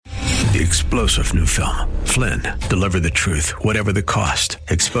The explosive new film, Flynn, deliver the truth, whatever the cost,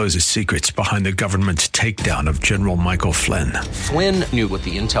 exposes secrets behind the government's takedown of General Michael Flynn. Flynn knew what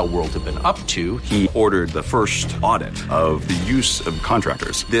the intel world had been up to. He ordered the first audit of the use of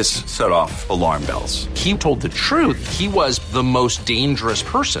contractors. This set off alarm bells. He told the truth. He was the most dangerous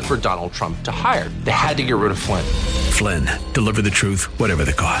person for Donald Trump to hire. They had to get rid of Flynn. Flynn, deliver the truth, whatever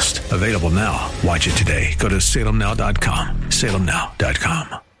the cost. Available now. Watch it today. Go to salemnow.com.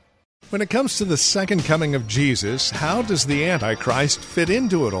 salemnow.com. When it comes to the second coming of Jesus, how does the Antichrist fit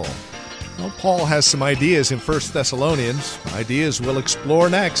into it all? Well, Paul has some ideas in 1 Thessalonians, ideas we'll explore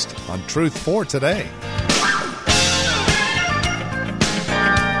next on Truth for Today.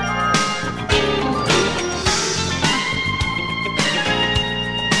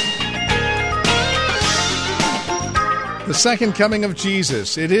 The second coming of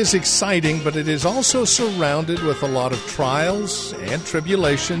Jesus, it is exciting, but it is also surrounded with a lot of trials and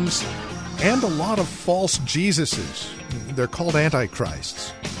tribulations and a lot of false Jesuses. They're called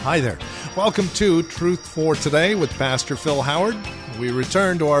antichrists. Hi there. Welcome to Truth for Today with Pastor Phil Howard. We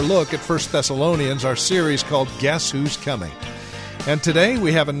return to our look at 1 Thessalonians, our series called Guess Who's Coming. And today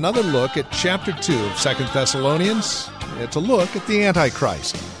we have another look at chapter 2 of 2 Thessalonians. It's a look at the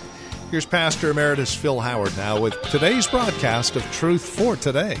Antichrist. Here's Pastor Emeritus Phil Howard now with today's broadcast of Truth for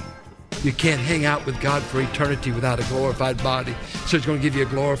Today. You can't hang out with God for eternity without a glorified body. So He's going to give you a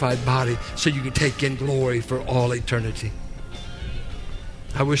glorified body so you can take in glory for all eternity.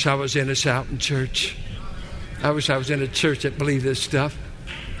 I wish I was in a shouting church. I wish I was in a church that believed this stuff.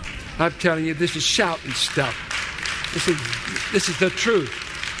 I'm telling you, this is shouting stuff. This is the truth.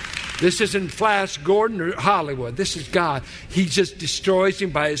 This isn't Flash Gordon or Hollywood. This is God. He just destroys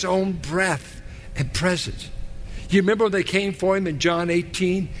him by His own breath and presence. You remember when they came for Him in John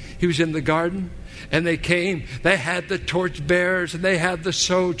 18? He was in the garden. And they came. They had the torchbearers. And they had the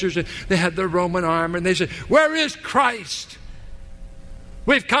soldiers. And they had the Roman armor. And they said, "Where is Christ?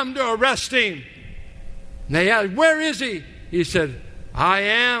 We've come to arrest Him." And they asked, "Where is He?" He said, "I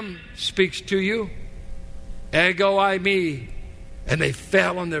am speaks to you. Ego I me." And they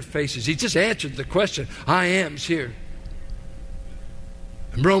fell on their faces. He just answered the question. I am's here.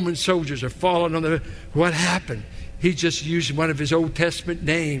 And Roman soldiers are falling on their... What happened? He just used one of His Old Testament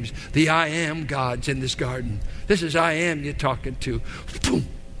names. The I am God's in this garden. This is I am you're talking to. Boom.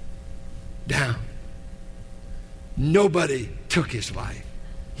 Down. Nobody took His life.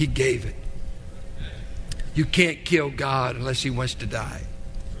 He gave it. You can't kill God unless He wants to die.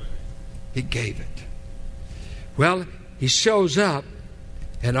 He gave it. Well, He shows up,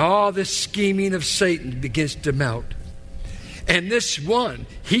 and all this scheming of Satan begins to melt. And this one,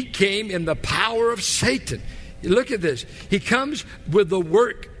 he came in the power of Satan. Look at this. He comes with the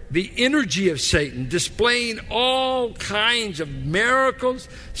work, the energy of Satan, displaying all kinds of miracles,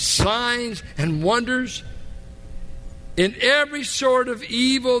 signs, and wonders in every sort of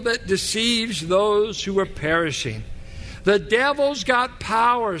evil that deceives those who are perishing. The devil's got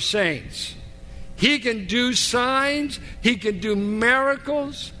power, saints. He can do signs. He can do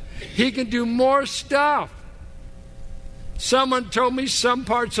miracles. He can do more stuff. Someone told me some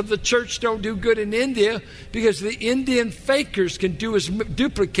parts of the church don't do good in India because the Indian fakers can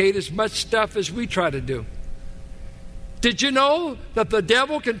duplicate as much stuff as we try to do. Did you know that the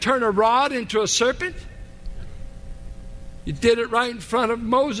devil can turn a rod into a serpent? You did it right in front of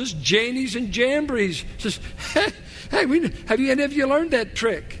Moses, Janies and Jambries. Says, hey, have any of you learned that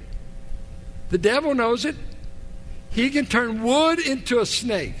trick? The devil knows it. He can turn wood into a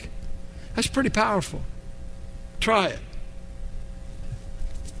snake. That's pretty powerful. Try it.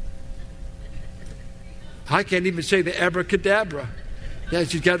 I can't even say the abracadabra. Yeah,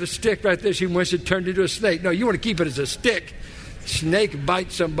 she's got a stick right there. She wants it turned into a snake. No, you want to keep it as a stick. Snake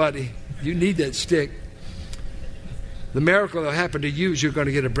bites somebody. You need that stick. The miracle that will happen to you is you're going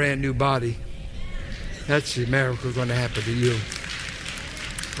to get a brand new body. That's the miracle going to happen to you.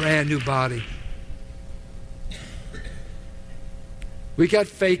 Brand new body. We got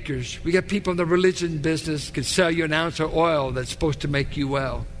fakers. We got people in the religion business can sell you an ounce of oil that's supposed to make you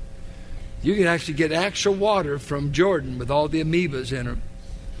well. You can actually get actual water from Jordan with all the amoebas in them.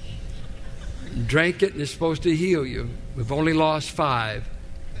 Drink it and it's supposed to heal you. We've only lost 5.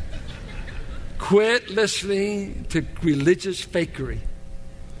 Quit listening to religious fakery.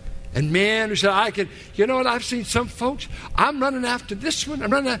 And man who said, you know what, I've seen some folks, I'm running after this one,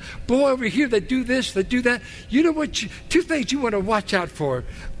 I'm running after, boy, over here, they do this, they do that. You know what, 2 things you want to watch out for.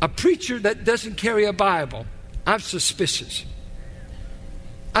 A preacher that doesn't carry a Bible. I'm suspicious.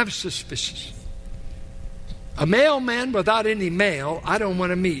 I'm suspicious. A mailman without any mail, I don't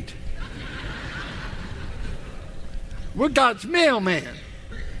want to meet. We're God's mailman.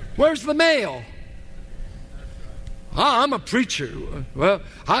 Where's the mail? I'm a preacher. Well,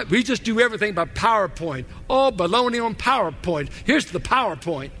 we just do everything by PowerPoint. Oh, baloney on PowerPoint. Here's the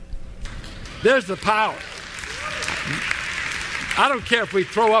PowerPoint. There's the power. I don't care if we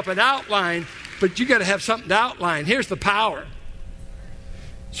throw up an outline, but you got to have something to outline. Here's the power.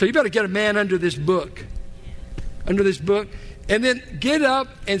 So you better get a man under this book. Under this book. And then get up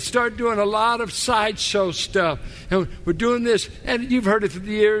and start doing a lot of sideshow stuff. And we're doing this, and you've heard it for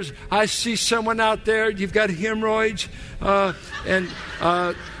the years. I see someone out there, you've got hemorrhoids, and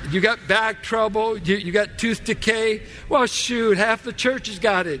you got back trouble, you got tooth decay. Well, shoot, half the church has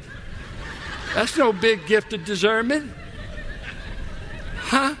got it. That's no big gift of discernment.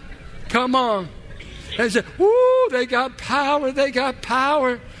 Huh? Come on. And say, woo, they got power, they got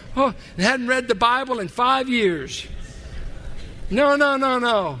power. Oh, they hadn't read the Bible in 5 years. No.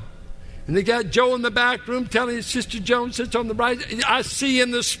 And they got Joe in the back room telling his Sister Joan sits on the right. I see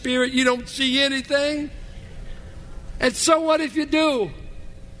in the spirit, you don't see anything. And so what if you do?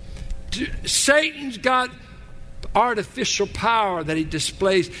 Satan's got artificial power that he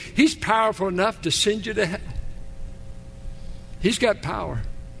displays. He's powerful enough to send you to hell. He's got power.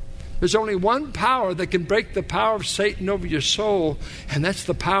 There's only one power that can break the power of Satan over your soul, and that's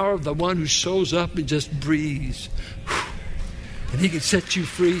the power of the one who shows up and just breathes. And he can set you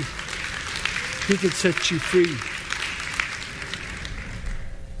free. He can set you free.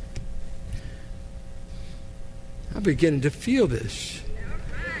 I'm beginning to feel this.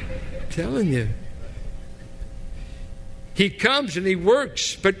 I'm telling you. He comes and he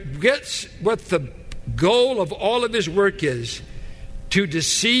works, but gets what the goal of all of his work is: to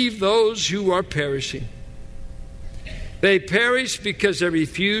deceive those who are perishing. They perish because they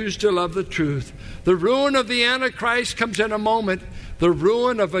refuse to love the truth. The ruin of the Antichrist comes in a moment. The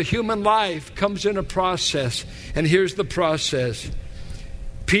ruin of a human life comes in a process. And here's the process.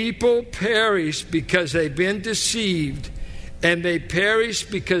 People perish because they've been deceived, and they perish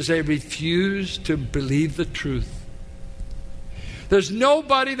because they refuse to believe the truth. There's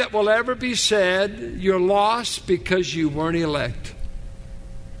nobody that will ever be said, you're lost because you weren't elect.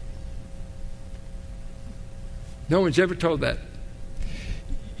 No one's ever told that.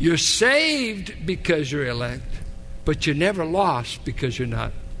 You're saved because you're elect, but you're never lost because you're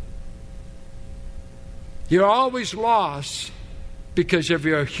not. You're always lost because of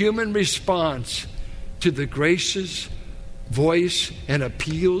your human response to the gracious voice and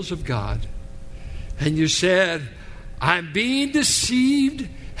appeals of God. And you said, I'm being deceived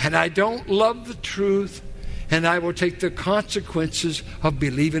and I don't love the truth, and I will take the consequences of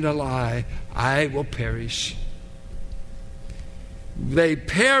believing a lie. I will perish. They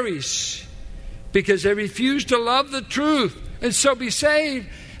perish because they refuse to love the truth and so be saved.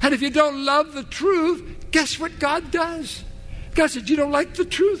 And if you don't love the truth, guess what God does? God said, you don't like the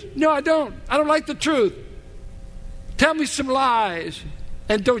truth? No, I don't. I don't like the truth. Tell me some lies,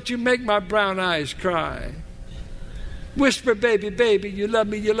 and don't you make my brown eyes cry. Whisper, baby, baby, you love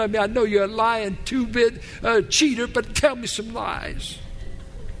me, you love me. I know you're a lying two-bit cheater, but tell me some lies.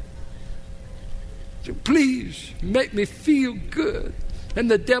 So please, make me feel good.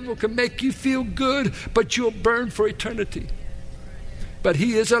 And the devil can make you feel good, but you'll burn for eternity. But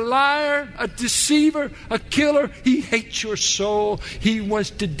he is a liar, a deceiver, a killer. He hates your soul. He wants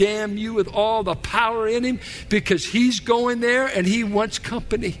to damn you with all the power in him because he's going there and he wants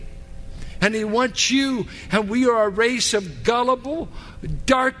company. And he wants you. And we are a race of gullible,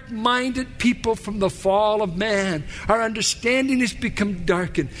 dark-minded people from the fall of man. Our understanding has become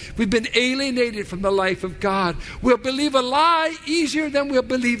darkened. We've been alienated from the life of God. We'll believe a lie easier than we'll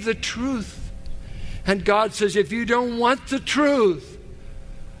believe the truth. And God says, if you don't want the truth,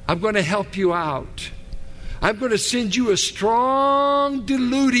 I'm going to help you out. I'm going to send you a strong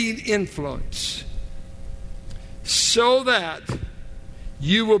deluding influence so that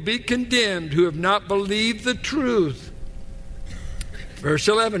you will be condemned who have not believed the truth. Verse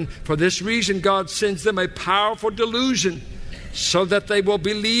 11, for this reason God sends them a powerful delusion so that they will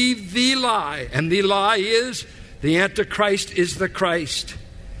believe the lie. And the lie is the Antichrist is the Christ.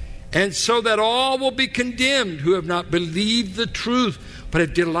 And so that all will be condemned who have not believed the truth but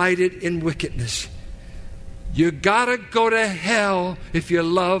have delighted in wickedness. You gotta go to hell if you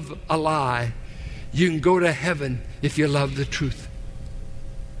love a lie. You can go to heaven if you love the truth.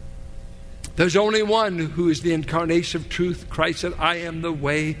 There's only one who is the incarnation of truth. Christ said, I am the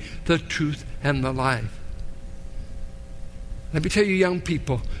way, the truth, and the life. Let me tell you, young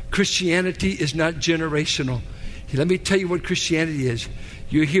people, Christianity is not generational. Let me tell you what Christianity is.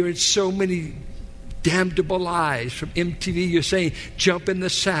 You're hearing so many damnable lies from MTV. You're saying, jump in the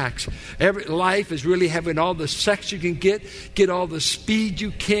sacks. Life is really having all the sex you can get all the speed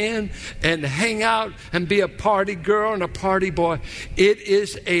you can, and hang out and be a party girl and a party boy. It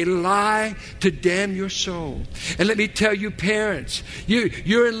is a lie to damn your soul. And let me tell you, parents,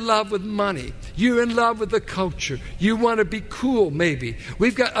 you're in love with money. You're in love with the culture. You want to be cool, maybe.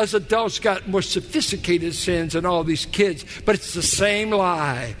 We've got, as adults, got more sophisticated sins than all these kids, but it's the same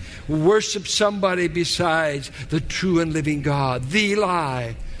lie. Worship somebody besides the true and living God. The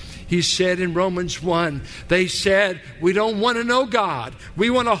lie. He said in Romans 1, they said, we don't want to know God. We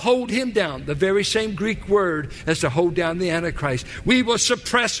want to hold him down. The very same Greek word as to hold down the Antichrist. We will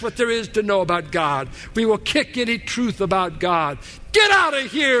suppress what there is to know about God. We will kick any truth about God. Get out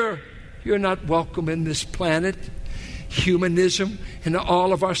of here. You're not welcome in this planet. Humanism and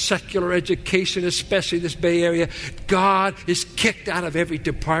all of our secular education, especially this Bay Area, God is kicked out of every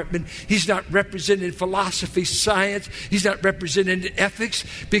department. He's not represented in philosophy, science. He's not represented in ethics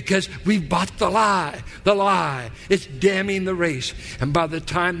because we've bought the lie. The lie. It's damning the race. And by the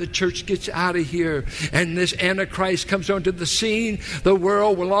time the church gets out of here and this Antichrist comes onto the scene, the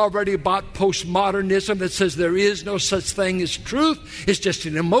world will already have bought postmodernism that says there is no such thing as truth. It's just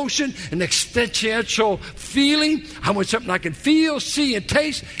an emotion, an existential feeling. I want something I can feel, see, and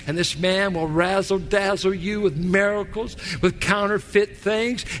taste. And this man will razzle-dazzle you with miracles, with counterfeit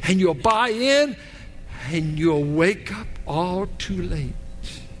things, and you'll buy in, and you'll wake up all too late.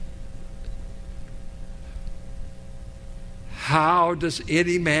 How does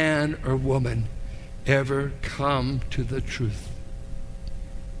any man or woman ever come to the truth?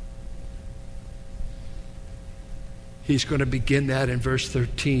 He's going to begin that in verse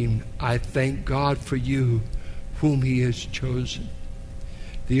 13. I thank God for you, whom he has chosen.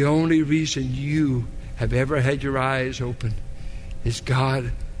 The only reason you have ever had your eyes open is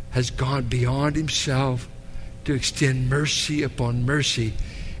God has gone beyond himself to extend mercy upon mercy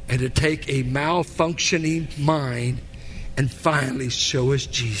and to take a malfunctioning mind and finally show us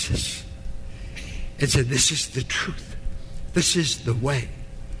Jesus and said, this is the truth. This is the way.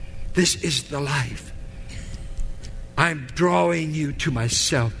 This is the life. I'm drawing you to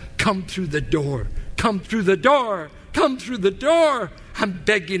myself. Come through the door. Come through the door. Come through the door. I'm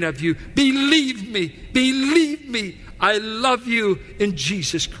begging of you. Believe me. Believe me. I love you in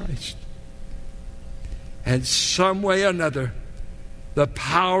Jesus Christ. And some way or another, the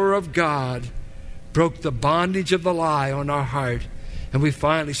power of God broke the bondage of the lie on our heart. And we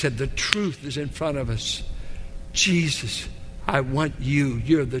finally said, the truth is in front of us. Jesus, I want you.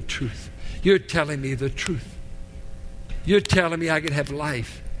 You're the truth. You're telling me the truth. You're telling me I can have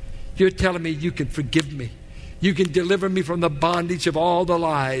life. You're telling me you can forgive me. You can deliver me from the bondage of all the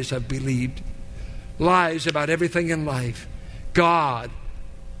lies I've believed. Lies about everything in life. God,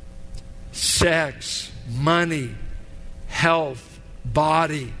 sex, money, health,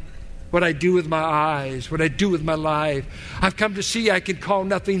 body, what I do with my eyes, what I do with my life. I've come to see I can call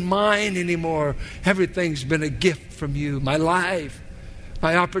nothing mine anymore. Everything's been a gift from you. My life,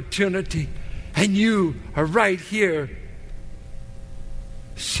 my opportunity. And you are right here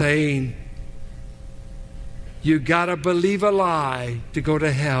saying, you got to believe a lie to go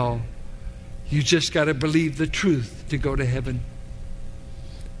to hell. You just got to believe the truth to go to heaven.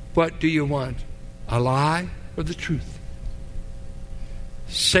 What do you want? A lie or the truth?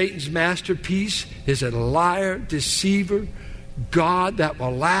 Satan's masterpiece is a liar, deceiver, God that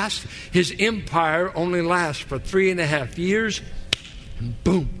will last. His empire only lasts for 3.5 years. And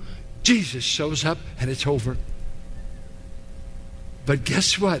boom, Jesus shows up and it's over. But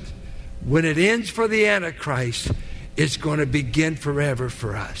guess what? When it ends for the Antichrist, it's going to begin forever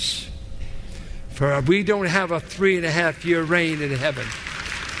for us. For we don't have a 3.5-year reign in heaven.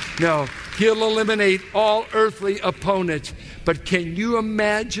 No, he'll eliminate all earthly opponents. But can you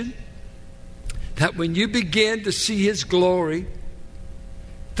imagine that when you begin to see his glory,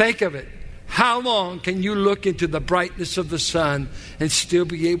 think of it. How long can you look into the brightness of the sun and still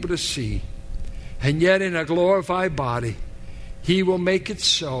be able to see? And yet in a glorified body, he will make it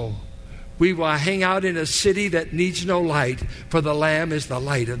so. We will hang out in a city that needs no light, for the Lamb is the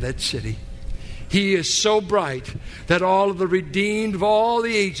light of that city. He is so bright that all of the redeemed of all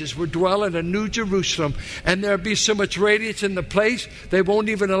the ages will dwell in a new Jerusalem, and there'll be so much radiance in the place, they won't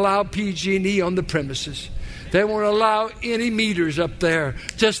even allow PG&E on the premises. They won't allow any meters up there.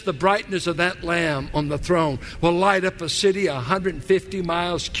 Just the brightness of that Lamb on the throne will light up a city 150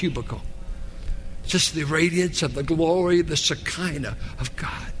 miles cubical. Just the radiance of the glory, the Shekinah of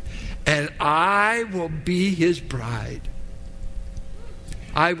God. And I will be his bride.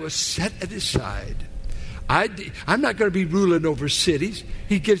 I will set at his side. I'm not going to be ruling over cities.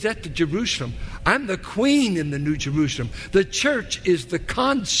 He gives that to Jerusalem. I'm the queen in the New Jerusalem. The church is the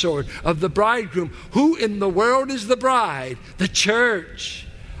consort of the bridegroom. Who in the world is the bride? The church.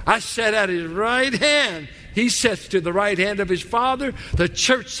 I sat at his right hand. He sits to the right hand of his Father. The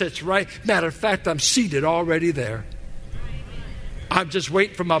church sits right. Matter of fact, I'm seated already there. I'm just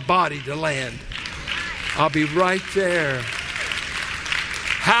waiting for my body to land. I'll be right there.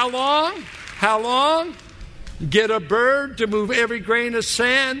 How long? How long? Get a bird to move every grain of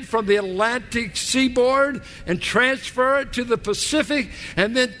sand from the Atlantic seaboard and transfer it to the Pacific,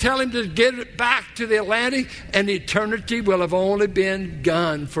 and then tell him to get it back to the Atlantic, and eternity will have only been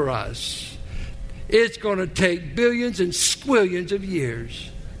gone for us. It's going to take billions and squillions of years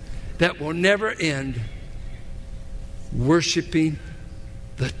that will never end worshiping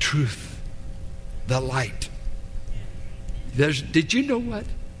the truth, the light. Did you know what?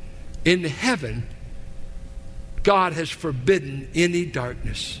 In heaven, God has forbidden any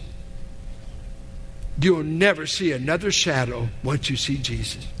darkness. You'll never see another shadow once you see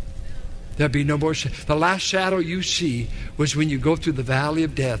Jesus. There'll be no more shadow. The last shadow you see was when you go through the valley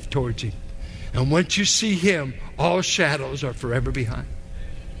of death towards him. And once you see him, all shadows are forever behind.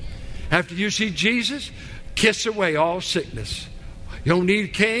 After you see Jesus, kiss away all sickness. You don't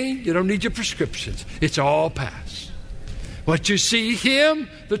need cane. You don't need your prescriptions. It's all past. Once you see him,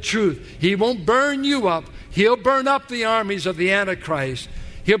 the truth, he won't burn you up. He'll burn up the armies of the Antichrist.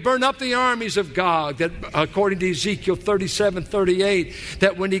 He'll burn up the armies of God, that according to Ezekiel 37:38,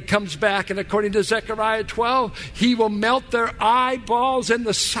 that when he comes back, and according to Zechariah 12, he will melt their eyeballs in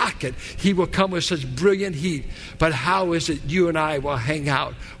the socket. He will come with such brilliant heat. But how is it you and I will hang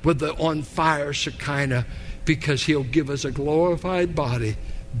out with the on fire Shekinah? Because he'll give us a glorified body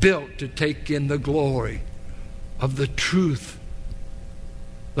built to take in the glory of the truth,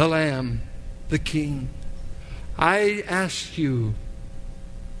 the Lamb, the King. I ask you,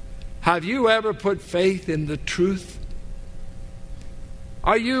 have you ever put faith in the truth?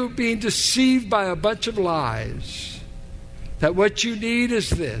 Are you being deceived by a bunch of lies? That what you need is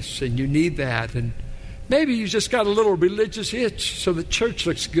this and you need that, and maybe you just got a little religious itch so the church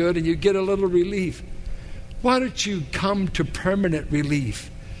looks good and you get a little relief. Why don't you come to permanent relief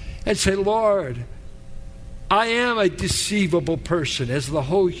and say, Lord, I am a deceivable person, as the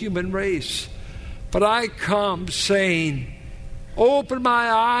whole human race. But I come saying, open my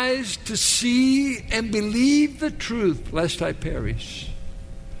eyes to see and believe the truth, lest I perish.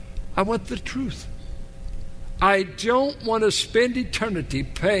 I want the truth. I don't want to spend eternity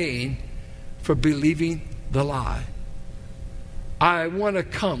paying for believing the lie. I want to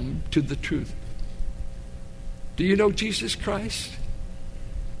come to the truth. Do you know Jesus Christ?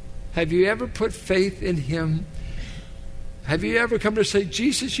 Have you ever put faith in him? Have you ever come to say,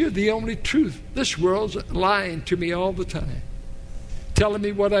 Jesus, you're the only truth. This world's lying to me all the time. Telling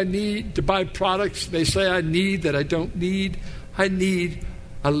me what I need to buy products they say I need that I don't need. I need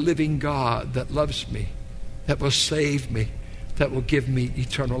a living God that loves me, that will save me, that will give me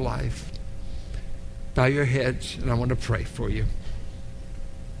eternal life. Bow your heads, and I want to pray for you.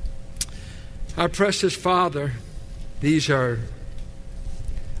 Our precious Father, these are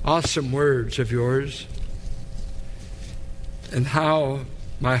awesome words of yours, and how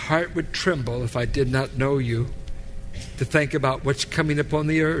my heart would tremble if I did not know you, to think about what's coming upon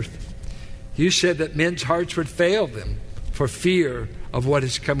the earth. You said that men's hearts would fail them for fear of what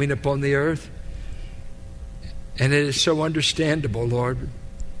is coming upon the earth. And it is so understandable, Lord.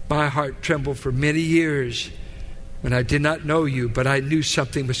 My heart trembled for many years when I did not know you, but I knew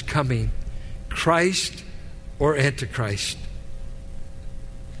something was coming. Christ or Antichrist.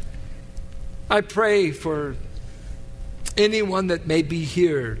 I pray for anyone that may be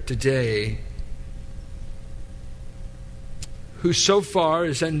here today who so far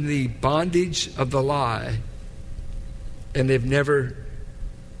is in the bondage of the lie and they've never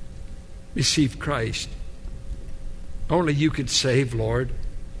received Christ. Only you could save, Lord.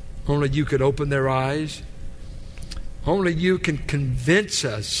 Only you could open their eyes. Only you can convince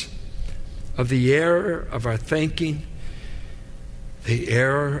us of the error of our thinking, the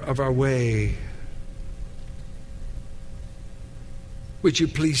error of our way. Would you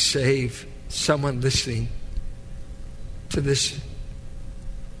please save someone listening to this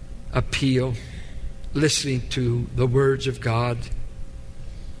appeal, listening to the words of God?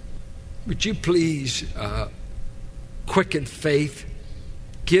 Would you please quicken faith,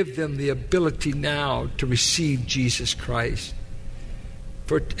 give them the ability now to receive Jesus Christ.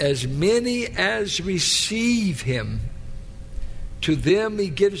 For as many as receive him, to them he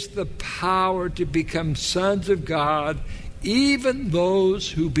gives the power to become sons of God, even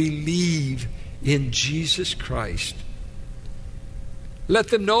those who believe in Jesus Christ. Let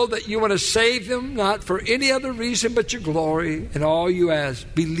them know that you want to save them, not for any other reason but your glory. And all you ask,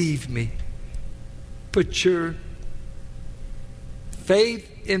 believe me. Put your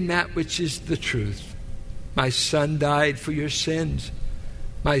faith in that which is the truth. My son died for your sins.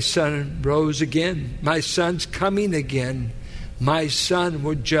 My son rose again. My son's coming again. My son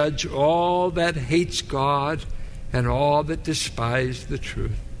will judge all that hates God and all that despise the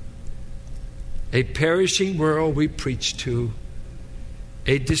truth. A perishing world we preach to,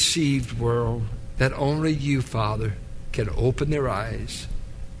 a deceived world that only you, Father, can open their eyes.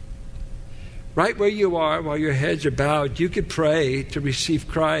 Right where you are, while your heads are bowed, you could pray to receive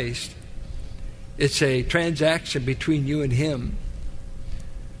Christ. It's a transaction between you and Him.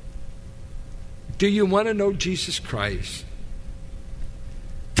 Do you want to know Jesus Christ?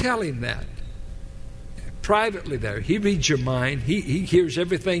 Tell Him that. Privately there. He reads your mind. He hears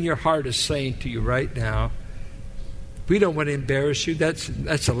everything your heart is saying to you right now. We don't want to embarrass you. That's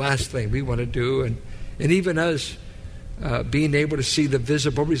the last thing we want to do. And even us being able to see the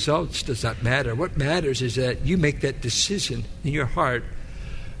visible results does not matter. What matters is that you make that decision in your heart.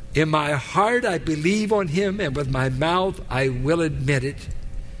 In my heart I believe on Him, and with my mouth I will admit it.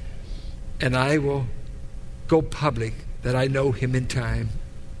 And I will go public that I know Him in time.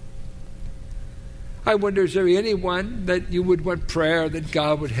 I wonder, is there anyone that you would want prayer that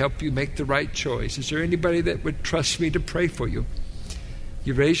God would help you make the right choice? Is there anybody that would trust me to pray for you?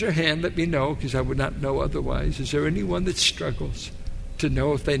 You raise your hand, let me know, because I would not know otherwise. Is there anyone that struggles to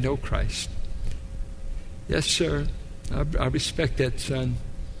know if they know Christ? Yes, sir. I respect that, son.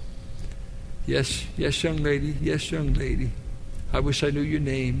 Yes, young lady. Yes, young lady. I wish I knew your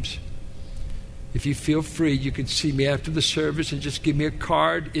names. If you feel free, you can see me after the service and just give me a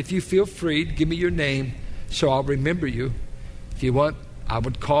card. If you feel free, give me your name so I'll remember you. If you want, I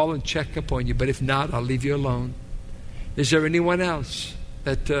would call and check up on you. But if not, I'll leave you alone. Is there anyone else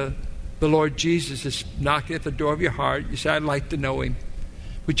that the Lord Jesus is knocking at the door of your heart? You say, I'd like to know Him.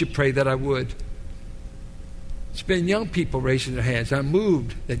 Would you pray that I would? It's been young people raising their hands. I'm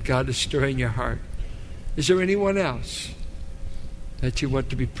moved that God is stirring your heart. Is there anyone else that you want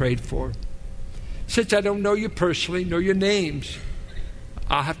to be prayed for? Since I don't know you personally, know your names,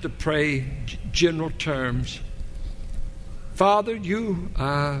 I'll have to pray general terms. Father, you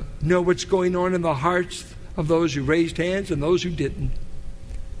know what's going on in the hearts of those who raised hands and those who didn't.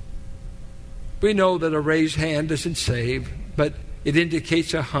 We know that a raised hand doesn't save, but it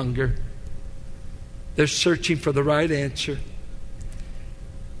indicates a hunger. They're searching for the right answer.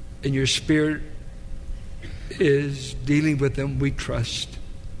 And your Spirit is dealing with them, we trust.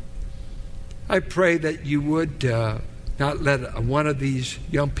 I pray that you would not let one of these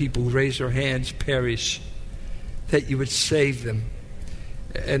young people who raise their hands perish, that you would save them,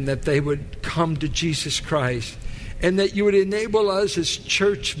 and that they would come to Jesus Christ, and that you would enable us as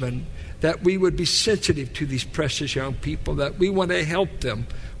churchmen, that we would be sensitive to these precious young people, that we want to help them.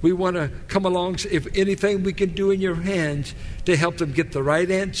 We want to come along, if anything we can do in your hands to help them get the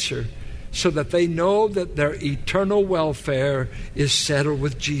right answer, so that they know that their eternal welfare is settled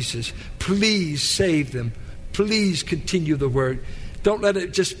with Jesus. Please save them. Please continue the work. Don't let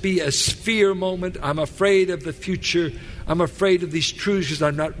it just be a fear moment. I'm afraid of the future. I'm afraid of these truths because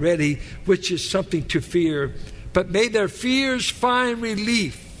I'm not ready, which is something to fear. But may their fears find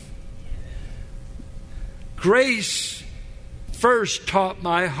relief. Grace first taught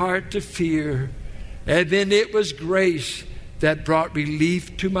my heart to fear, and then it was grace that brought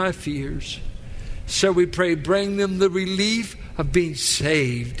relief to my fears. So we pray, bring them the relief of being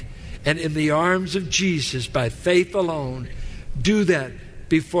saved and in the arms of Jesus by faith alone. Do that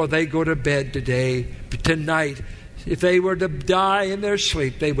before they go to bed tonight. If they were to die in their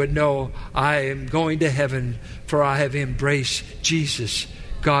sleep, they would know, I am going to heaven, for I have embraced Jesus,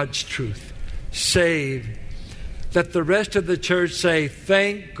 God's truth. Saved. Let the rest of the church say,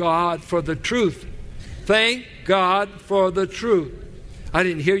 thank God for the truth. Thank God for the truth. I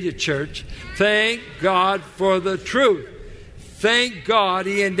didn't hear you, church. Thank God for the truth. Thank God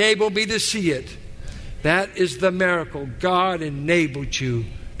He enabled me to see it. That is the miracle. God enabled you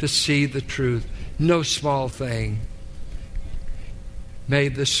to see the truth. No small thing. May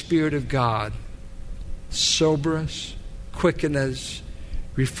the Spirit of God sober us, quicken us,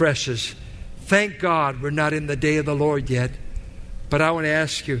 refresh us. Thank God we're not in the day of the Lord yet. But I want to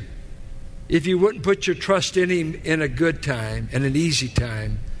ask you, if you wouldn't put your trust in Him in a good time and an easy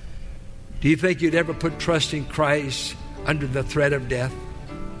time, do you think you'd ever put trust in Christ under the threat of death?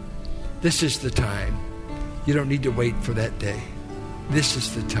 This is the time. You don't need to wait for that day. This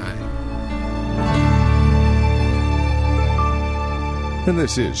is the time. And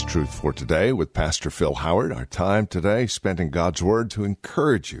this is Truth for Today with Pastor Phil Howard. Our time today spent in God's Word to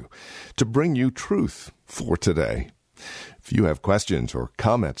encourage you, to bring you truth for today. If you have questions or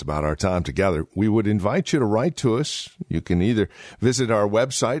comments about our time together, we would invite you to write to us. You can either visit our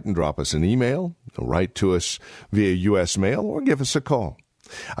website and drop us an email, write to us via U.S. mail, or give us a call.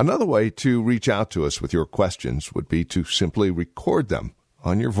 Another way to reach out to us with your questions would be to simply record them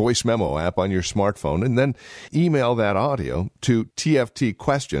on your voice memo app on your smartphone, and then email that audio to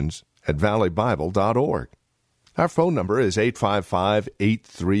tftquestions@valleybible.org. Our phone number is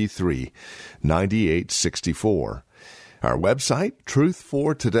 855-833-9864. Our website,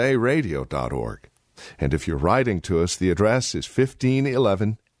 truthfortodayradio.org. And if you're writing to us, the address is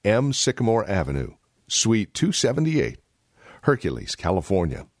 1511 M. Sycamore Avenue, Suite 278, Hercules,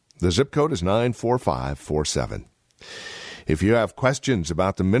 California. The zip code is 94547. If you have questions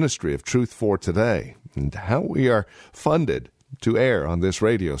about the ministry of Truth for Today and how we are funded to air on this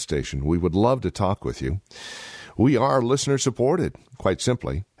radio station, we would love to talk with you. We are listener-supported, quite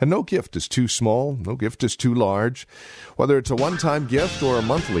simply, and no gift is too small, no gift is too large. Whether it's a one-time gift or a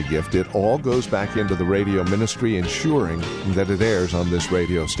monthly gift, it all goes back into the radio ministry, ensuring that it airs on this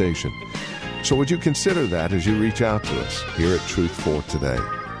radio station. So would you consider that as you reach out to us here at Truth for Today?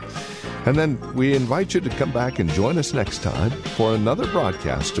 And then we invite you to come back and join us next time for another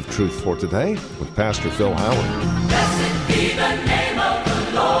broadcast of Truth for Today with Pastor Phil Howard.